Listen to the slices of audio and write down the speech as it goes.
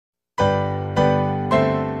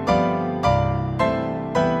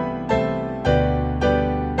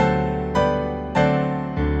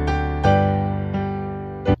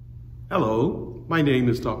My name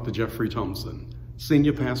is Dr. Jeffrey Thompson,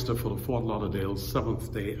 Senior Pastor for the Fort Lauderdale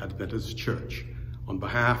Seventh-day Adventist Church. On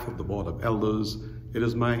behalf of the Board of Elders, it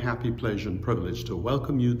is my happy pleasure and privilege to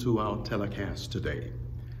welcome you to our telecast today.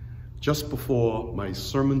 Just before my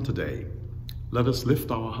sermon today, let us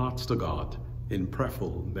lift our hearts to God in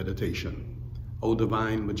prayerful meditation. O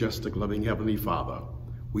divine, majestic, loving Heavenly Father,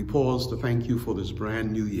 we pause to thank you for this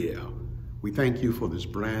brand new year. We thank you for this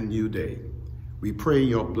brand new day. We pray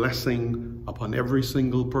your blessing upon every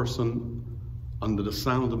single person under the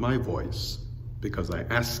sound of my voice, because I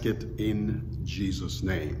ask it in Jesus'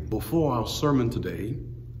 name. Before our sermon today,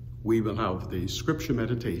 we will have the scripture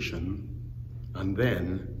meditation and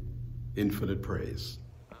then infinite praise.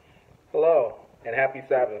 Hello and happy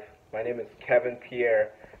Sabbath. My name is Kevin Pierre.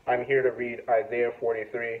 I'm here to read Isaiah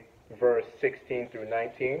 43, verse 16 through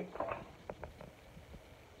 19.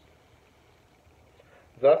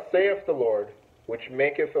 Thus saith the Lord, which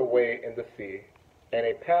maketh a way in the sea, and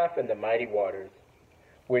a path in the mighty waters,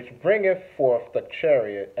 which bringeth forth the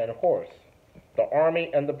chariot and horse, the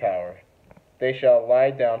army and the power. They shall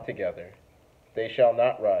lie down together, they shall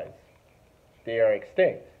not rise. They are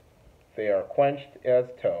extinct, they are quenched as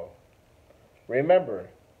tow. Remember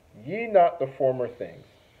ye not the former things,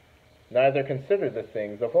 neither consider the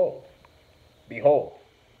things of old. Behold,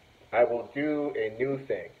 I will do a new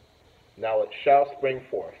thing, now it shall spring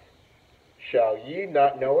forth. Shall ye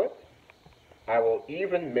not know it? I will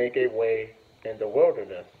even make a way in the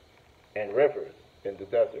wilderness and rivers in the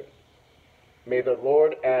desert. May the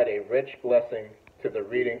Lord add a rich blessing to the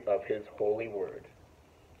reading of his holy word.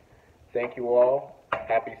 Thank you all.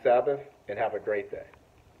 Happy Sabbath and have a great day.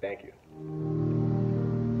 Thank you.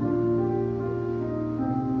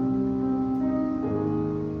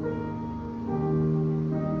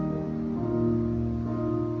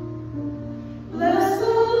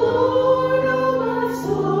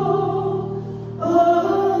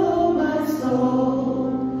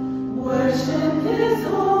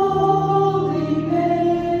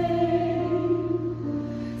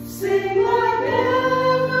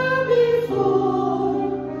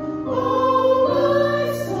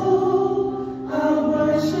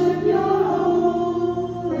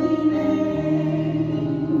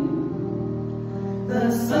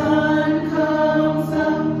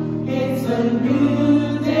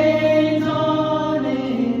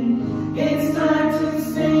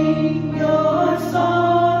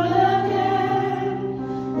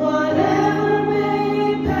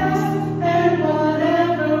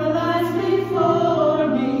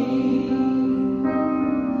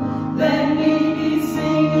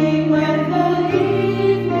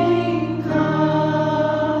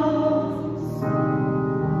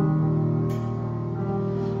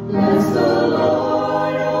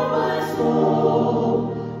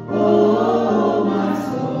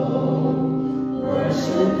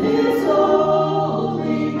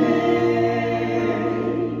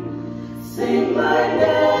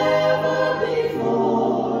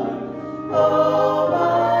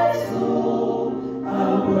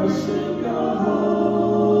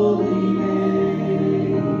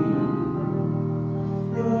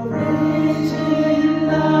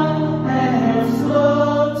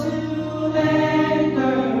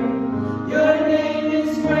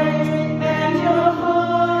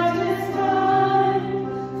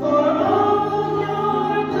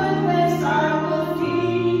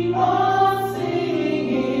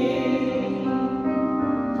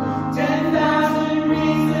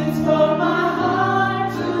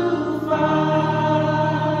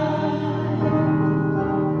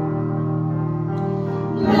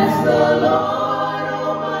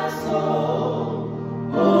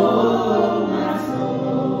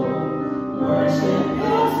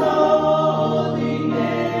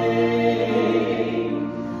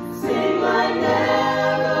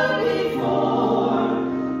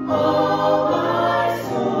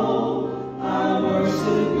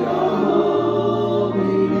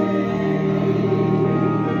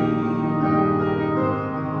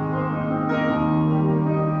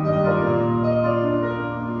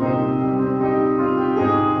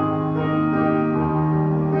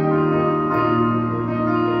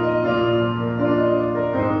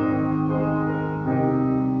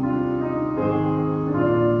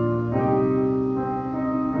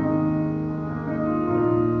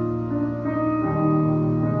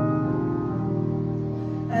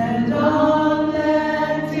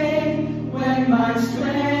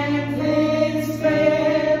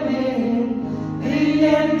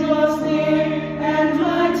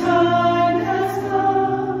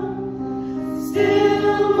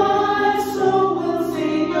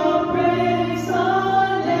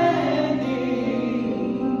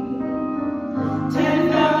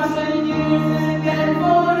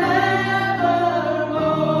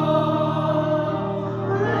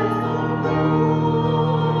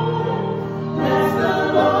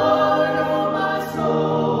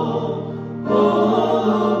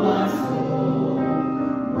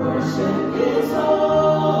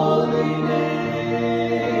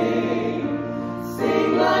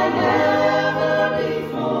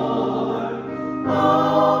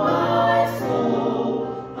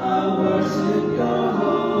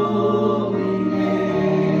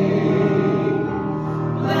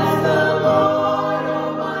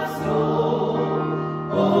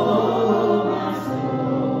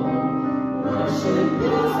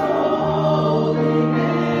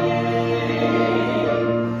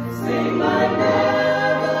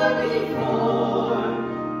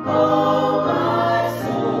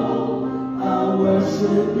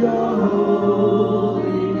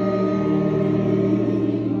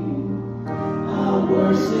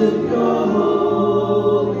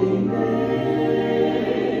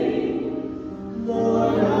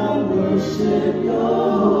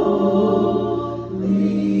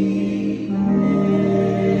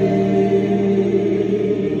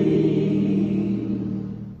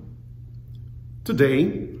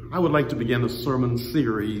 Today, I would like to begin a sermon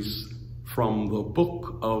series from the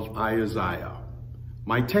book of Isaiah.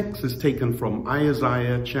 My text is taken from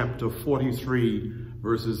Isaiah chapter 43,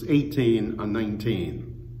 verses 18 and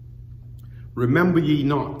 19. Remember ye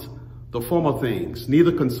not the former things,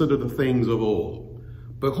 neither consider the things of old.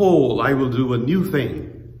 Behold, I will do a new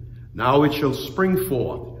thing. Now it shall spring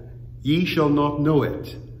forth. Ye shall not know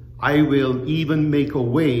it. I will even make a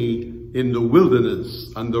way in the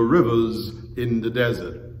wilderness and the rivers in the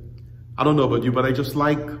desert. I don't know about you, but I just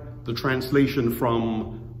like the translation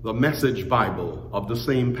from the Message Bible of the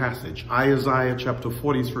same passage, Isaiah chapter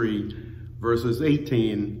 43, verses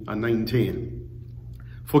 18 and 19.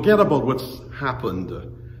 Forget about what's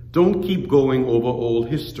happened. Don't keep going over old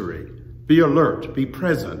history. Be alert, be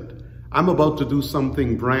present. I'm about to do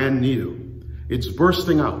something brand new. It's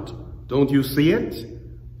bursting out. Don't you see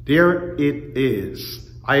it? There it is.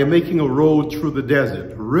 I am making a road through the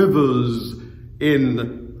desert, rivers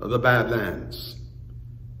in the Badlands.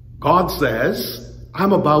 God says,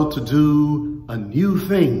 I'm about to do a new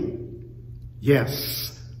thing.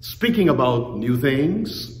 Yes, speaking about new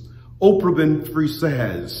things, Oprah Winfrey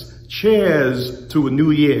says, cheers to a new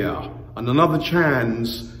year and another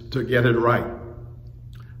chance to get it right.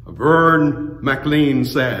 Vern McLean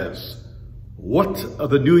says, what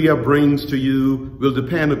the new year brings to you will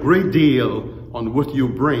depend a great deal on what you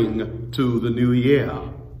bring to the new year.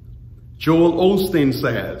 Joel Osteen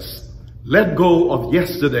says, let go of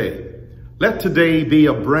yesterday. Let today be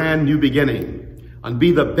a brand new beginning and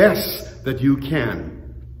be the best that you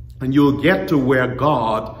can. And you'll get to where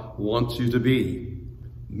God wants you to be.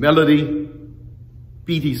 Melody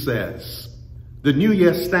Beattie says, the new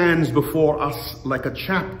year stands before us like a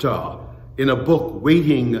chapter in a book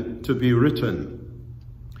waiting to be written.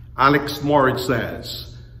 Alex Moritz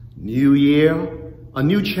says, new year, a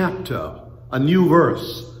new chapter, a new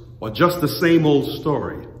verse, or just the same old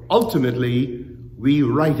story. Ultimately, we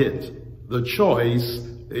write it. The choice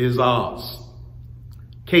is ours.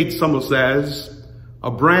 Kate Summer says,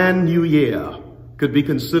 a brand new year could be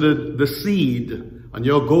considered the seed and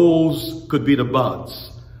your goals could be the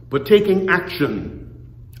buds. But taking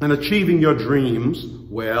action and achieving your dreams,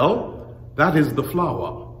 well, that is the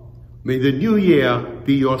flower. May the new year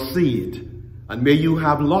be your seed, and may you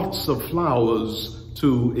have lots of flowers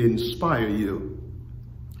to inspire you.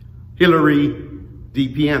 Hilary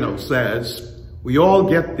DiPiano says, we all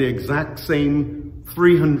get the exact same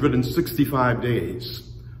 365 days.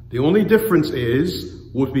 The only difference is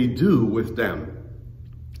what we do with them.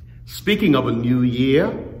 Speaking of a new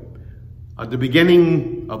year, at the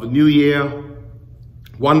beginning of a new year,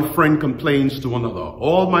 one friend complains to another,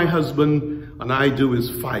 all my husband and I do is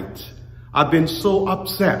fight. I've been so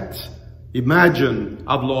upset. Imagine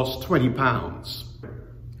I've lost 20 pounds.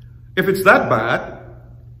 If it's that bad,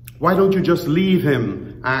 why don't you just leave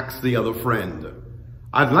him, asks the other friend.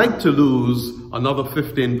 I'd like to lose another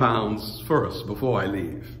 15 pounds first before I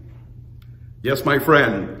leave. Yes, my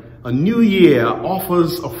friend, a new year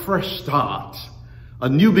offers a fresh start, a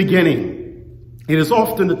new beginning. It is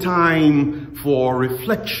often a time for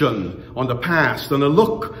reflection on the past and a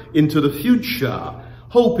look into the future,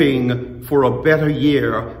 hoping for a better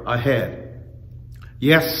year ahead.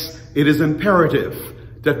 Yes, it is imperative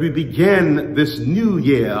that we begin this new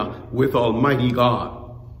year with Almighty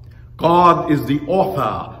God. God is the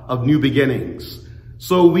author of new beginnings,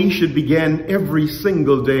 so we should begin every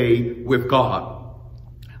single day with God.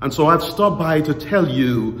 And so I've stopped by to tell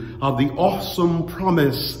you of the awesome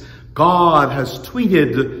promise God has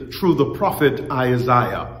tweeted through the prophet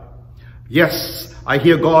Isaiah. Yes, I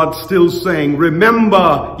hear God still saying,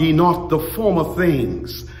 remember ye not the former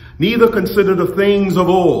things, neither consider the things of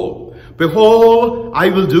old. Behold, I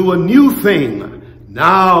will do a new thing.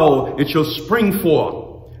 Now it shall spring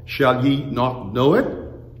forth. Shall ye not know it?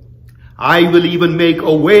 I will even make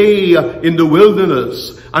a way in the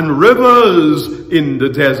wilderness and rivers in the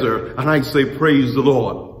desert. And I say, praise the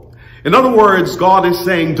Lord. In other words, God is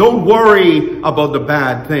saying, don't worry about the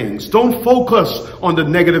bad things. Don't focus on the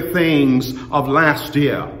negative things of last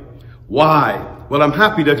year. Why? Well, I'm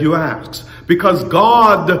happy that you asked. Because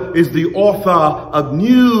God is the author of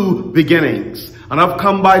new beginnings. And I've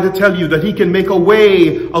come by to tell you that he can make a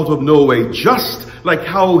way out of no way. Just like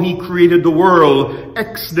how he created the world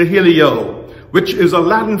ex nihilo, which is a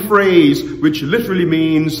Latin phrase which literally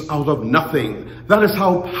means out of nothing. That is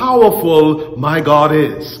how powerful my God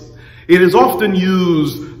is. It is often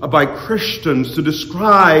used by Christians to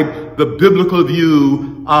describe the biblical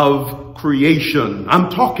view of creation. I'm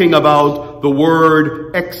talking about the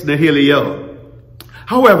word ex nihilo.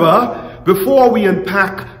 However, before we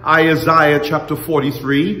unpack Isaiah chapter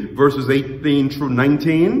 43, verses 18 through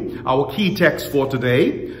 19, our key text for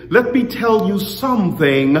today, let me tell you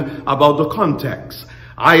something about the context.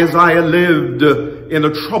 Isaiah lived in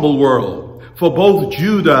a troubled world for both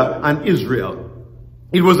Judah and Israel.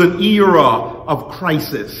 It was an era of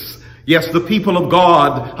crisis. Yes, the people of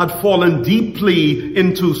God had fallen deeply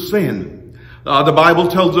into sin. The Bible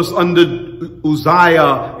tells us under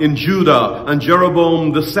Uzziah in Judah and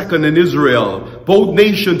Jeroboam II in Israel, both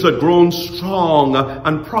nations had grown strong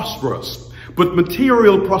and prosperous, but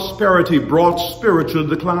material prosperity brought spiritual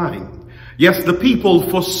decline. Yes, the people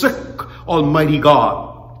forsook Almighty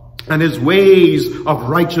God and his ways of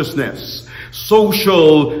righteousness.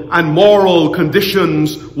 Social and moral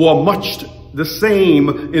conditions were much the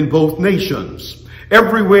same in both nations.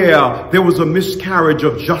 Everywhere there was a miscarriage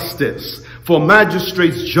of justice, for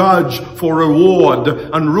magistrates judged for reward,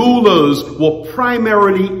 and rulers were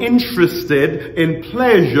primarily interested in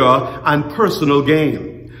pleasure and personal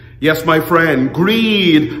gain. Yes, my friend,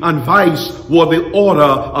 greed and vice were the order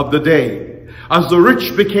of the day. As the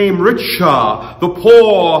rich became richer, the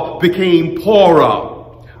poor became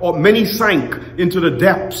poorer, or many sank into the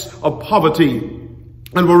depths of poverty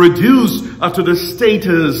and were reduced to the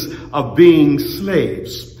status of being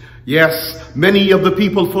slaves. Yes, many of the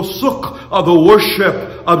people forsook the worship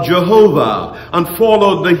of Jehovah and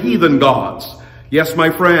followed the heathen gods. Yes,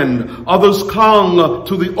 my friend, others clung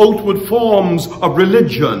to the outward forms of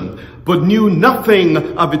religion, but knew nothing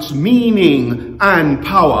of its meaning and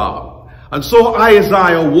power. And so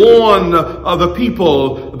Isaiah warned the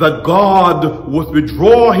people that God would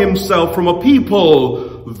withdraw himself from a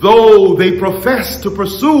people, though they professed to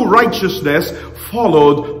pursue righteousness,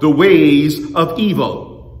 followed the ways of evil.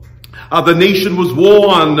 The nation was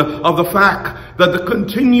warned of the fact that the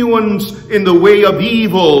continuance in the way of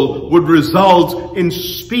evil would result in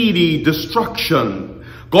speedy destruction.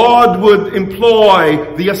 God would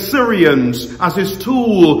employ the Assyrians as his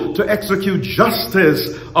tool to execute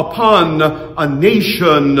justice upon a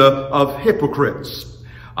nation of hypocrites.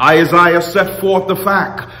 Isaiah set forth the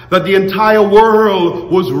fact that the entire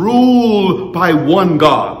world was ruled by one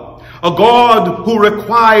God. A God who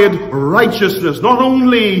required righteousness not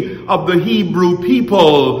only of the Hebrew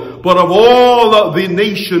people, but of all the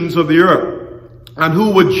nations of the earth, and who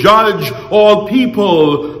would judge all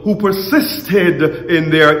people who persisted in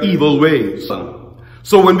their evil ways.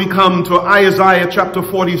 So when we come to Isaiah chapter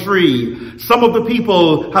 43, some of the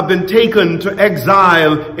people have been taken to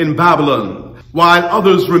exile in Babylon, while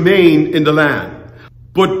others remain in the land.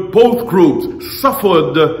 But both groups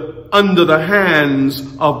suffered under the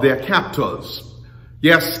hands of their captors.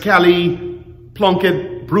 Yes, Kelly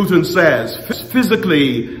Plunkett Bruton says,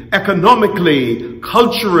 physically, economically,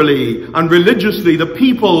 culturally, and religiously, the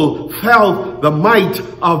people felt the might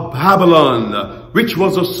of Babylon, which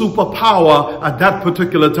was a superpower at that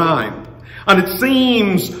particular time. And it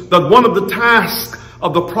seems that one of the tasks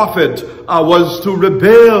of the prophet was to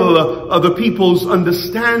rebuild the people's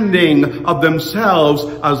understanding of themselves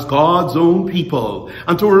as God's own people,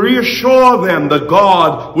 and to reassure them that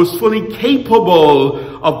God was fully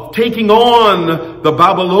capable of taking on the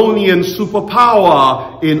Babylonian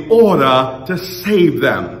superpower in order to save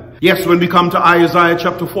them. Yes, when we come to Isaiah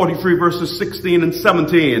chapter 43, verses 16 and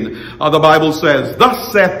 17, the Bible says,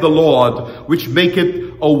 "Thus saith the Lord, which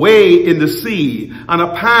maketh a way in the sea, and a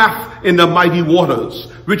path in the mighty waters,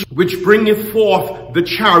 which bringeth forth the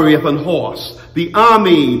chariot and horse, the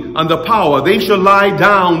army and the power. They shall lie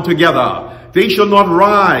down together. They shall not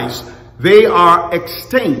rise. They are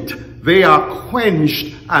extinct. They are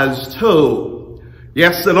quenched as tow."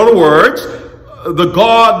 Yes, in other words, the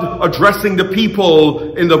God addressing the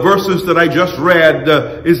people in the verses that I just read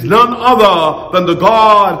is none other than the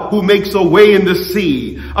God who makes a way in the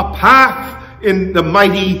sea, a path in the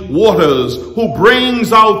mighty waters, who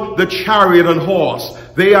brings out the chariot and horse.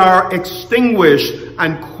 They are extinguished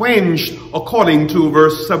and quenched, according to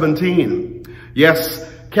verse 17. Yes,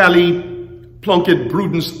 Kelly Plunkett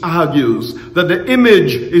Bruton argues that the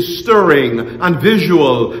image is stirring and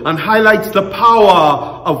visual and highlights the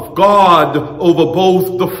power of God over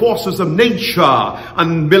both the forces of nature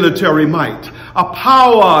and military might, a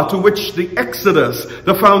power to which the Exodus,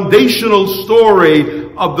 the foundational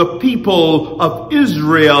story of the people of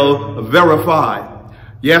Israel, verified.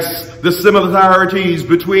 Yes, the similarities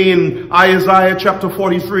between Isaiah chapter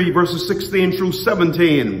 43 verses 16 through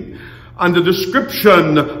 17 and the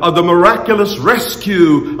description of the miraculous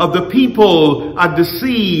rescue of the people at the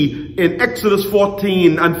sea in Exodus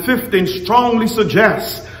 14 and 15 strongly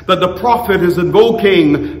suggests that the prophet is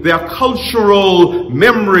invoking their cultural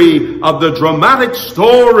memory of the dramatic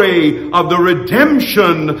story of the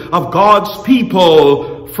redemption of God's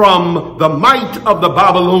people from the might of the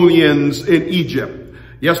Babylonians in Egypt.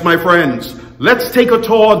 Yes, my friends, let's take a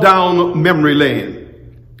tour down memory lane.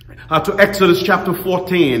 To Exodus chapter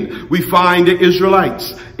 14, we find the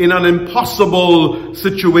Israelites in an impossible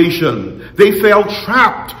situation. They fell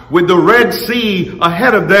trapped with the Red Sea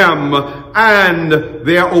ahead of them and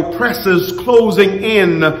their oppressors closing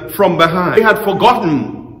in from behind. They had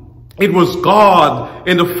forgotten it was God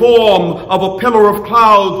in the form of a pillar of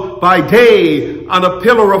cloud by day and a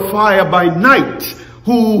pillar of fire by night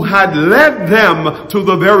who had led them to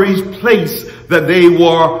the very place that they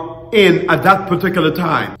were in at that particular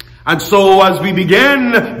time. And so as we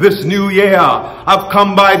begin this new year, I've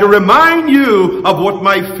come by to remind you of what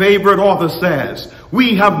my favorite author says.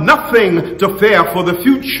 We have nothing to fear for the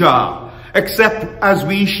future, except as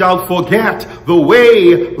we shall forget the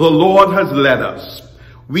way the Lord has led us.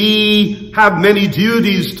 We have many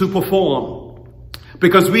duties to perform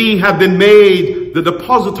because we have been made the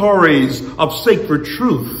depositories of sacred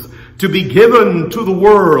truth to be given to the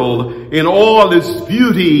world in all its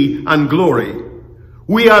beauty and glory.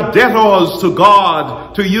 We are debtors to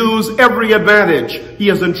God to use every advantage He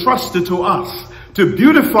has entrusted to us to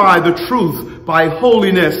beautify the truth by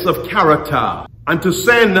holiness of character and to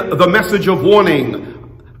send the message of warning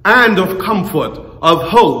and of comfort, of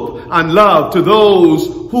hope and love to those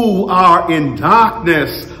who are in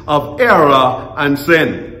darkness of error and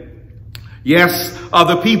sin. Yes,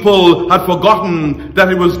 the people had forgotten that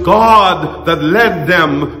it was God that led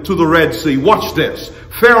them to the Red Sea. Watch this.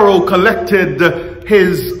 Pharaoh collected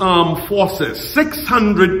his forces,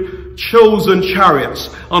 600 chosen chariots,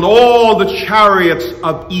 and all the chariots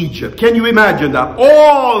of Egypt. Can you imagine that?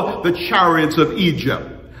 All the chariots of Egypt.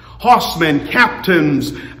 Horsemen,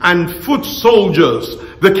 captains, and foot soldiers.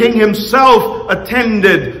 The king himself,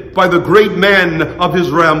 attended by the great men of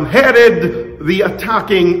his realm, headed the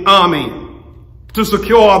attacking army to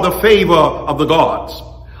secure the favor of the gods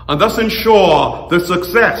and thus ensure the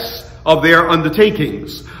success of their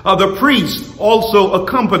undertakings. The priests also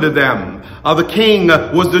accompanied them. The king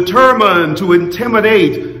was determined to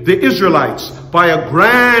intimidate the Israelites by a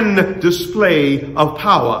grand display of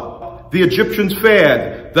power. The Egyptians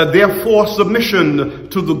feared that their forced submission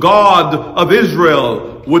to the God of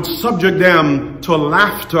Israel would subject them to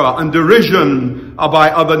laughter and derision by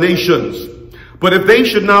other nations. But if they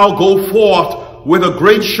should now go forth with a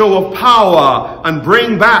great show of power and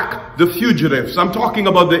bring back the fugitives, I'm talking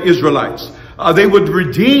about the Israelites, they would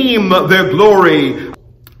redeem their glory.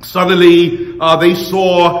 Suddenly, they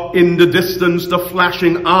saw in the distance the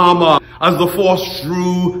flashing armor. As the force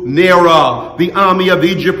drew nearer, the army of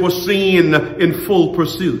Egypt was seen in full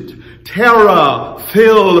pursuit. Terror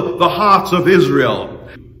filled the hearts of Israel.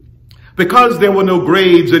 Because there were no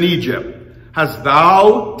graves in Egypt, hast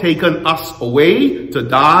thou taken us away to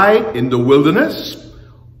die in the wilderness?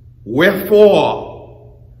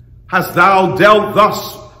 Wherefore hast thou dealt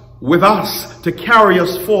thus with us to carry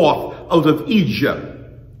us forth out of Egypt?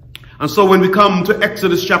 And so when we come to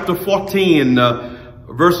Exodus chapter 14,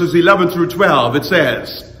 verses 11 through 12, it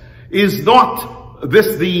says, Is not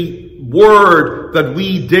this the word that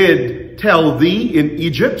we did tell thee in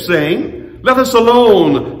Egypt, saying, Let us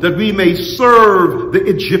alone, that we may serve the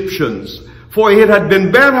Egyptians? For it had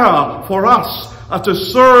been better for us to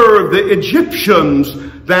serve the Egyptians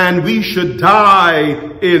than we should die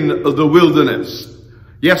in the wilderness.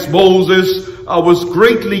 Yes, Moses was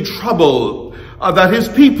greatly troubled that his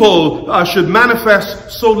people should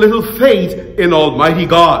manifest so little faith in Almighty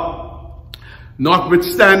God,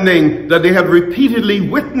 notwithstanding that they have repeatedly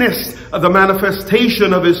witnessed the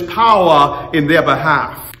manifestation of his power in their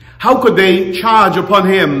behalf. How could they charge upon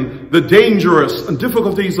him the dangerous and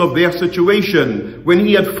difficulties of their situation when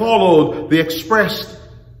he had followed the expressed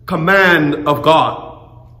command of God?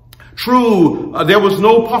 True, there was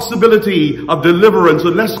no possibility of deliverance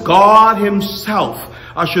unless God himself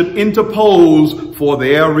should interpose for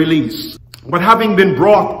their release. But having been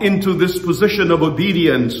brought into this position of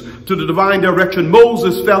obedience to the divine direction,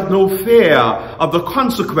 Moses felt no fear of the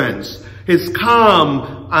consequence. His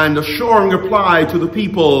calm and assuring reply to the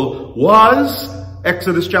people was,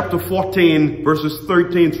 Exodus chapter 14, verses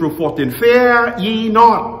 13 through 14, Fear ye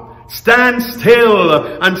not, stand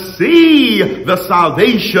still and see the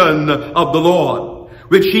salvation of the Lord,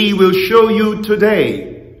 which he will show you today.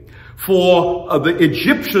 For the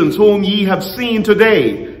Egyptians whom ye have seen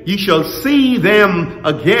today, ye shall see them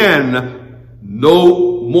again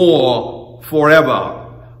no more forever.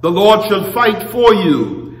 The Lord shall fight for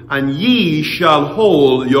you, and ye shall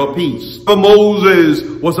hold your peace. For Moses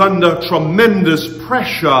was under tremendous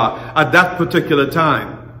pressure at that particular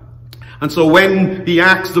time. And so when he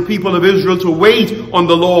asked the people of Israel to wait on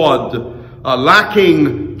the Lord,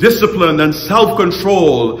 lacking discipline and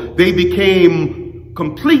self-control, they became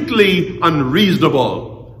completely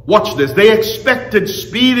unreasonable. Watch this. They expected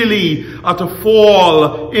speedily to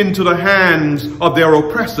fall into the hands of their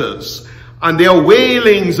oppressors, and their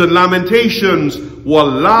wailings and lamentations were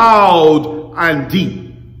loud and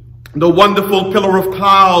deep. The wonderful pillar of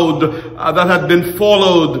cloud that had been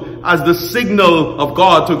followed as the signal of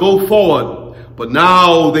God to go forward. But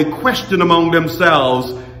now they question among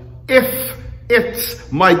themselves if it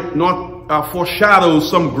might not foreshadow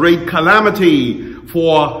some great calamity,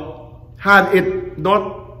 for had it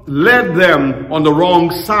not led them on the wrong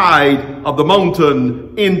side of the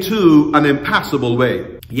mountain into an impassable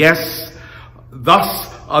way. Yes, thus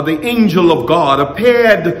the angel of God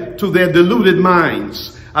appeared to their deluded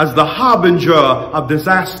minds as the harbinger of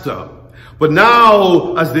disaster. But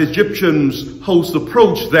now, as the Egyptians' host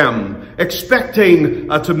approached them, expecting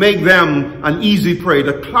to make them an easy prey,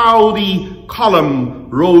 the cloudy column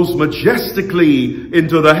rose majestically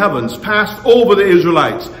into the heavens, passed over the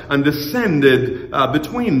Israelites, and descended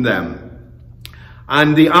between them.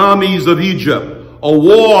 And the armies of Egypt, a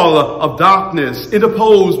wall of darkness,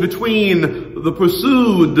 interposed between the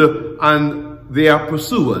pursued and their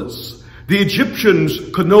pursuers. The Egyptians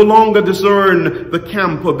could no longer discern the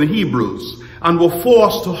camp of the Hebrews and were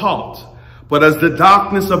forced to halt. But as the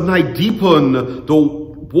darkness of night deepened, the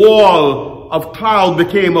wall of cloud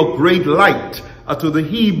became a great light to the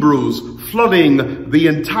Hebrews, flooding the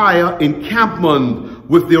entire encampment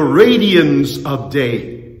with the radiance of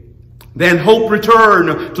day. Then hope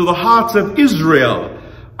returned to the hearts of Israel,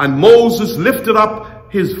 and Moses lifted up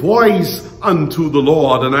his voice unto the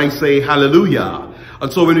Lord. And I say hallelujah.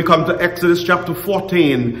 And so when we come to Exodus chapter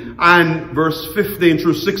 14 and verse 15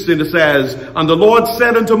 through 16, it says, And the Lord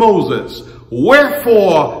said unto Moses,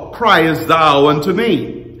 Wherefore criest thou unto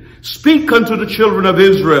me? Speak unto the children of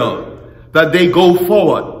Israel, that they go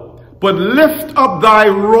forward. But lift up thy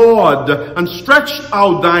rod, and stretch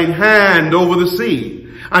out thine hand over the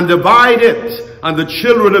sea, and divide it, and the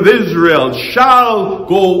children of Israel shall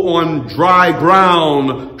go on dry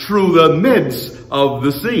ground through the midst of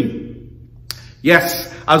the sea.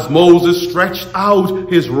 Yes, as Moses stretched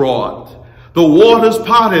out his rod, the waters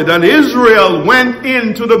parted, and Israel went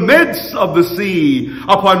into the midst of the sea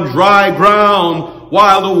upon dry ground,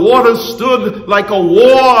 while the waters stood like a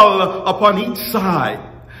wall upon each side.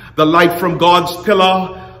 The light from God's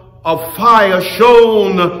pillar of fire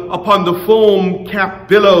shone upon the foam-capped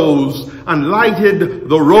billows and lighted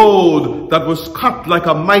the road that was cut like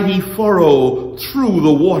a mighty furrow through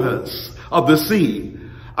the waters of the sea,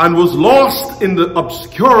 and was lost in the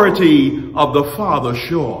obscurity of the farther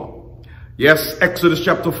shore. Yes, Exodus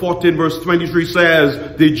chapter 14 verse 23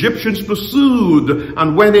 says, The Egyptians pursued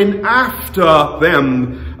and went in after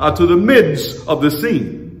them to the midst of the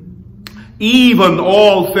sea, even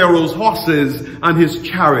all Pharaoh's horses and his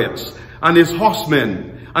chariots and his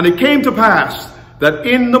horsemen. And it came to pass that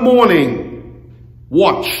in the morning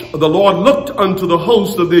watch, the Lord looked unto the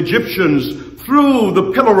host of the Egyptians through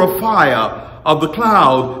the pillar of fire of the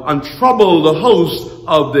cloud, and troubled the host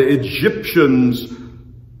of the Egyptians.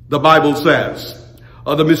 The Bible says,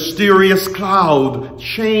 the mysterious cloud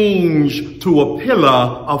changed to a pillar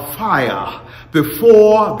of fire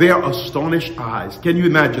before their astonished eyes. Can you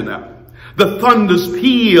imagine that? The thunders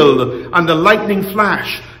pealed and the lightning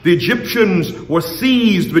flashed. The Egyptians were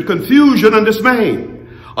seized with confusion and dismay.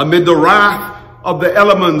 Amid the wrath of the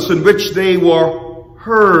elements in which they were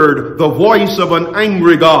heard the voice of an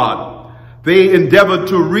angry God. They endeavored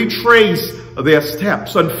to retrace their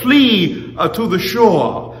steps and flee to the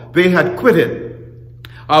shore they had quitted.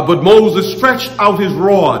 But Moses stretched out his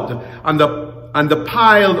rod, and the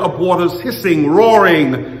piled up waters, hissing,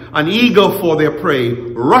 roaring, and eager for their prey,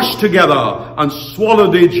 rushed together and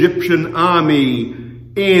swallowed the Egyptian army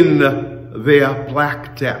in their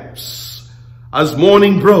black depths. As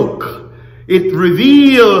morning broke, it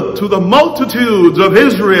revealed to the multitudes of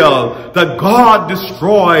Israel that God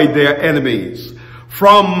destroyed their enemies.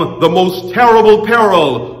 From the most terrible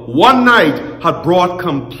peril, one night had brought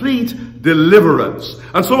complete deliverance.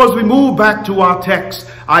 And so as we move back to our text,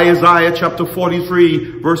 Isaiah chapter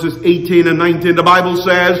 43, verses 18 and 19, the Bible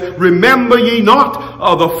says, Remember ye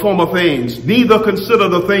not the former things, neither consider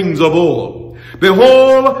the things of old.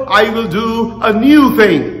 Behold, I will do a new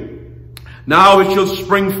thing. Now it shall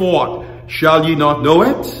spring forth. Shall ye not know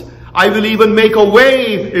it? I will even make a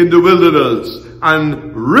way in the wilderness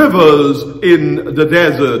and rivers in the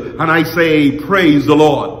desert. And I say, praise the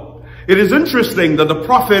Lord. It is interesting that the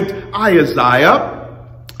prophet Isaiah,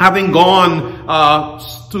 having gone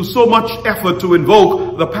to so much effort to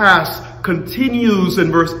invoke the past, continues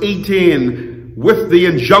in verse 18 with the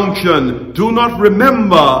injunction, do not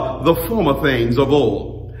remember the former things of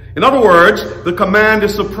old. In other words, the command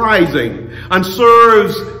is surprising and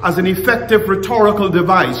serves as an effective rhetorical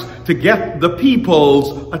device to get the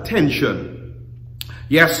people's attention.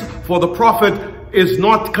 Yes, for the prophet is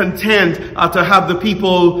not content to have the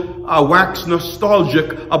people wax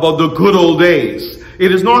nostalgic about the good old days.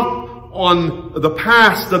 It is not on the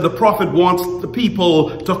past that the prophet wants the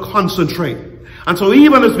people to concentrate. And so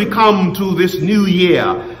even as we come to this new year,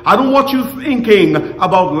 I don't want you thinking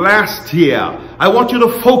about last year. I want you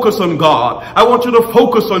to focus on God. I want you to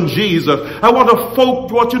focus on Jesus. I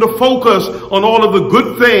want you to focus on all of the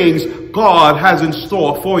good things God has in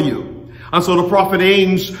store for you. And so the prophet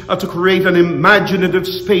aims to create an imaginative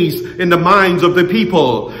space in the minds of the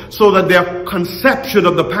people so that their conception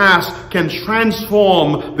of the past can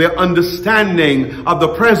transform their understanding of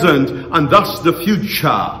the present and thus the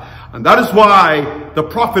future. And that is why the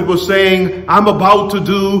prophet was saying, I'm about to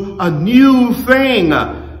do a new thing.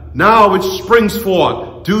 Now it springs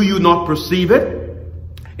forth. Do you not perceive it?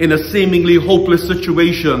 In a seemingly hopeless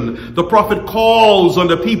situation, the prophet calls on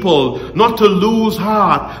the people not to lose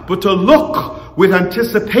heart, but to look with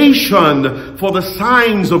anticipation for the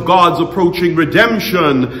signs of God's approaching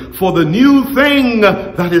redemption, for the new thing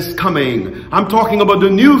that is coming. I'm talking about the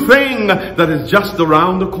new thing that is just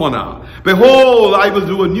around the corner. Behold, I will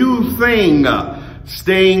do a new thing.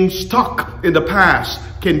 Staying stuck in the past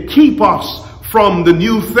can keep us from the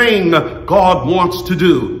new thing God wants to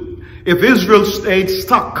do. If Israel stayed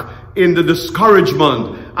stuck in the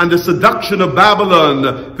discouragement and the seduction of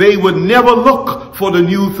Babylon, they would never look for the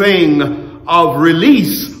new thing of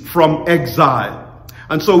release from exile.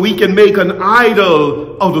 And so we can make an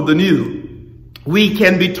idol out of the new. We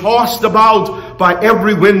can be tossed about by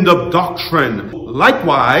every wind of doctrine.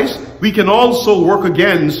 Likewise, we can also work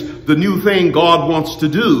against the new thing God wants to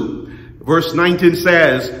do. Verse 19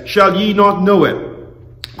 says, shall ye not know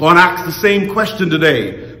it? God asks the same question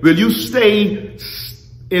today. Will you stay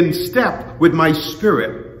in step with my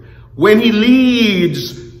spirit? When he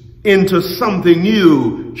leads into something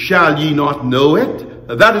new, shall ye not know it?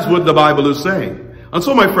 That is what the Bible is saying. And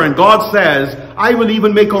so, my friend, God says, I will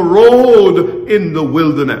even make a road in the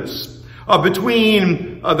wilderness.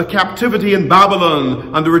 Between the captivity in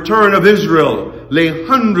Babylon and the return of Israel lay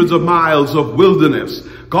hundreds of miles of wilderness.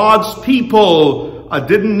 God's people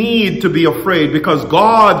didn't need to be afraid because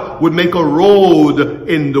God would make a road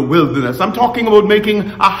in the wilderness. I'm talking about making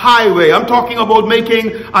a highway. I'm talking about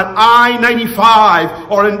making an I-95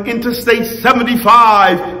 or an Interstate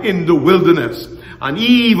 75 in the wilderness, and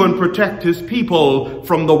even protect his people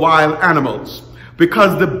from the wild animals.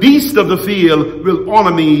 Because the beast of the field will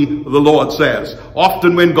honor me, the Lord says.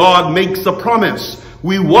 Often when God makes a promise,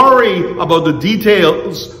 we worry about the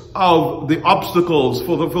details of the obstacles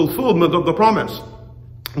for the fulfillment of the promise.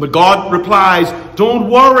 But God replies, don't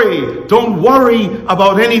worry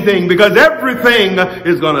about anything, because everything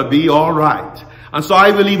is going to be all right. And so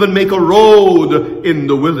I will even make a road in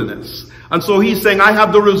the wilderness. And so he's saying, I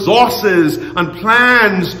have the resources and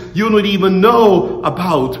plans you don't even know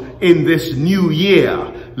about in this new year.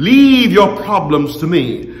 Leave your problems to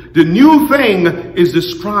me. The new thing is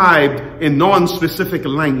described in non-specific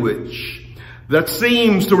language that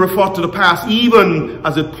seems to refer to the past even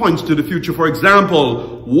as it points to the future. For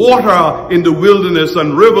example, water in the wilderness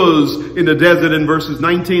and rivers in the desert in verses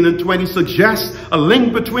 19 and 20 suggests a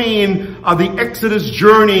link between the Exodus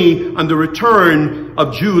journey and the return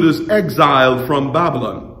of Judah's exile from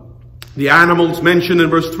Babylon. The animals mentioned in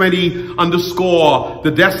verse 20 underscore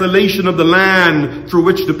the desolation of the land through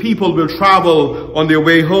which the people will travel on their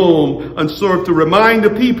way home, and serve to remind the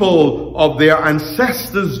people of their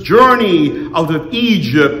ancestors' journey out of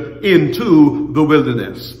Egypt into the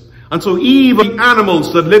wilderness. And so even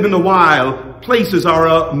animals that live in the wild places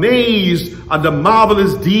are amazed at the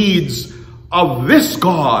marvelous deeds of this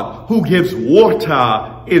God who gives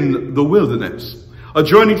water in the wilderness. A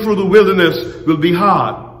journey through the wilderness will be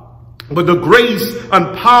hard, but the grace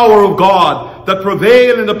and power of God that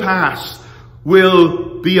prevailed in the past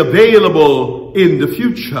will be available in the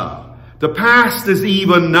future. The past is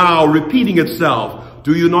even now repeating itself.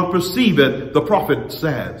 Do you not perceive it? The prophet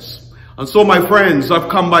says. And so, my friends,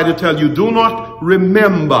 I've come by to tell you, do not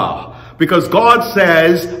remember, because God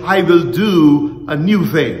says, I will do a new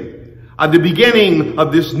thing. At the beginning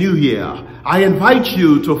of this new year, I invite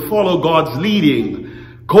you to follow God's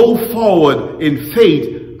leading. Go forward in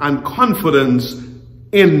faith and confidence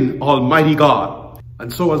in Almighty God.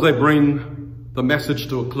 And so as I bring the message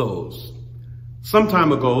to a close, some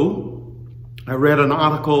time ago, I read an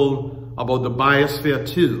article about the Biosphere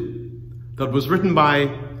 2 that was written by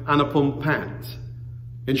Anupam Pant.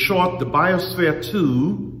 In short, the Biosphere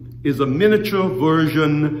 2 is a miniature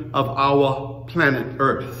version of our planet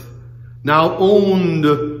Earth, now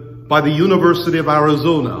owned by the University of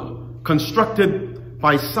Arizona, constructed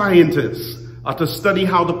by scientists to study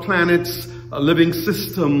how the planet's living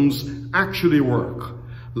systems actually work.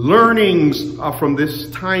 Learnings from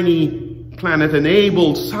this tiny planet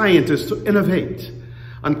enable scientists to innovate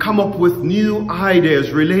and come up with new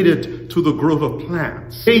ideas related to the growth of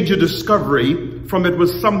plants. Major discovery from it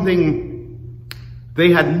was something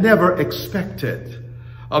they had never expected.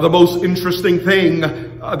 The most interesting thing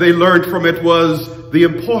they learned from it was the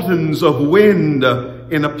importance of wind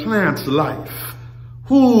in a plant's life.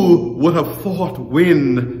 Who would have thought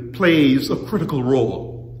wind plays a critical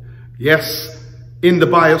role? Yes, in the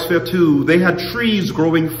Biosphere 2, they had trees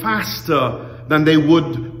growing faster than they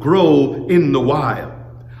would grow in the wild.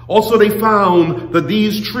 Also, they found that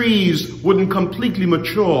these trees wouldn't completely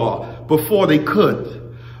mature before they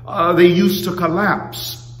could. They used to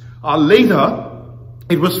collapse. Later,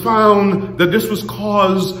 it was found that this was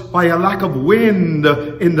caused by a lack of wind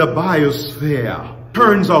in the biosphere.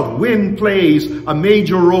 Turns out wind plays a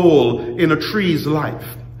major role in a tree's life.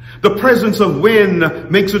 The presence of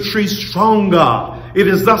wind makes a tree stronger. It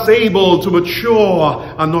is thus able to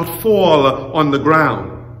mature and not fall on the ground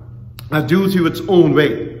due to its own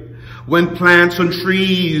weight. When plants and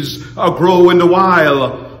trees grow in the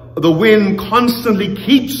wild, the wind constantly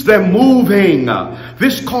keeps them moving.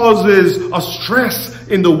 This causes a stress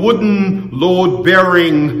in the wooden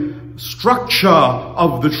load-bearing structure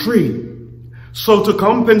of the tree. So to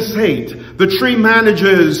compensate, the tree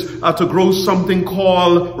manages to grow something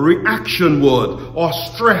called reaction wood or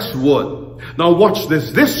stress wood. Now watch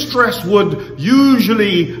this. This stress wood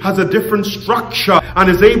usually has a different structure and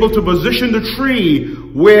is able to position the tree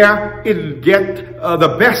where it gets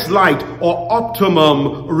the best light or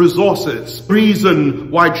optimum resources. Reason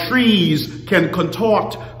why trees can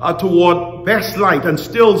contort toward best light and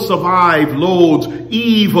still survive loads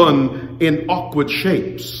even in awkward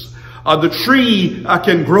shapes. The tree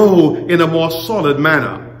can grow in a more solid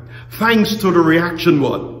manner thanks to the reaction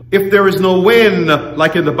wood. If there is no wind,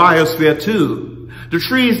 like in the Biosphere 2, the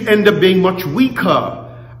trees end up being much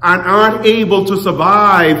weaker and aren't able to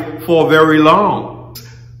survive for very long.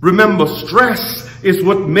 Remember, stress is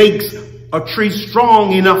what makes a tree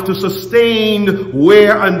strong enough to sustain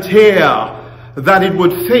wear and tear that it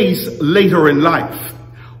would face later in life.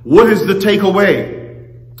 What is the takeaway?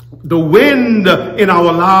 The wind in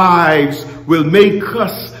our lives will make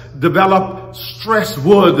us develop stress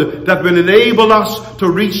wood that will enable us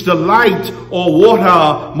to reach the light or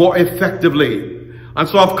water more effectively. And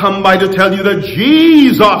so I've come by to tell you that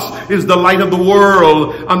Jesus is the light of the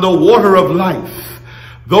world and the water of life.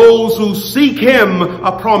 Those who seek him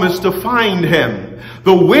are promised to find him.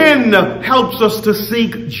 The wind helps us to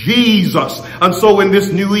seek Jesus. And so in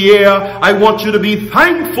this new year, I want you to be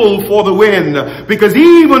thankful for the wind, because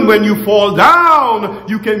even when you fall down,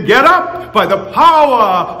 you can get up by the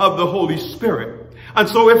power of the Holy Spirit. And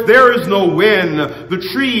so if there is no wind, the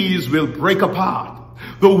trees will break apart.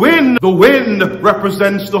 The wind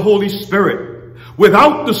represents the Holy Spirit.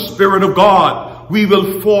 Without the Spirit of God, we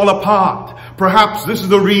will fall apart. Perhaps this is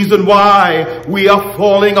the reason why we are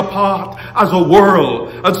falling apart as a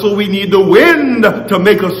world. And so we need the wind to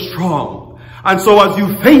make us strong. And so as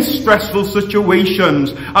you face stressful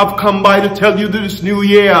situations, I've come by to tell you this new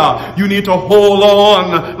year, you need to hold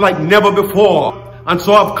on like never before. And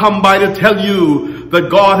so I've come by to tell you that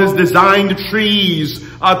God has designed trees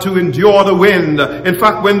to endure the wind. In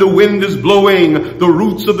fact, when the wind is blowing, the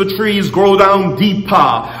roots of the trees grow down deeper.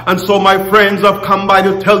 And so, my friends, I've come by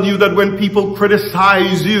to tell you that when people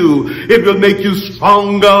criticize you, it will make you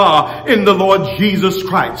stronger in the Lord Jesus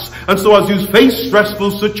Christ. And so as you face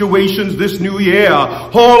stressful situations this new year,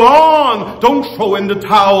 hold on. Don't throw in the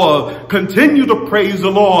towel. Continue to praise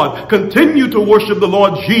the Lord. Continue to worship the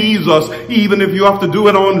Lord Jesus, even if you have to do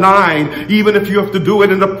it online, even if you have to do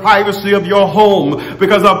it in the privacy of your home,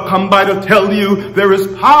 because I've come by to tell you there is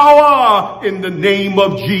power in the name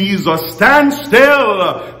of Jesus. Stand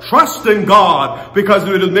still, trust in God, because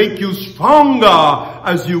it will make you stronger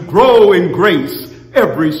as you grow in grace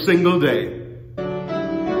every single day.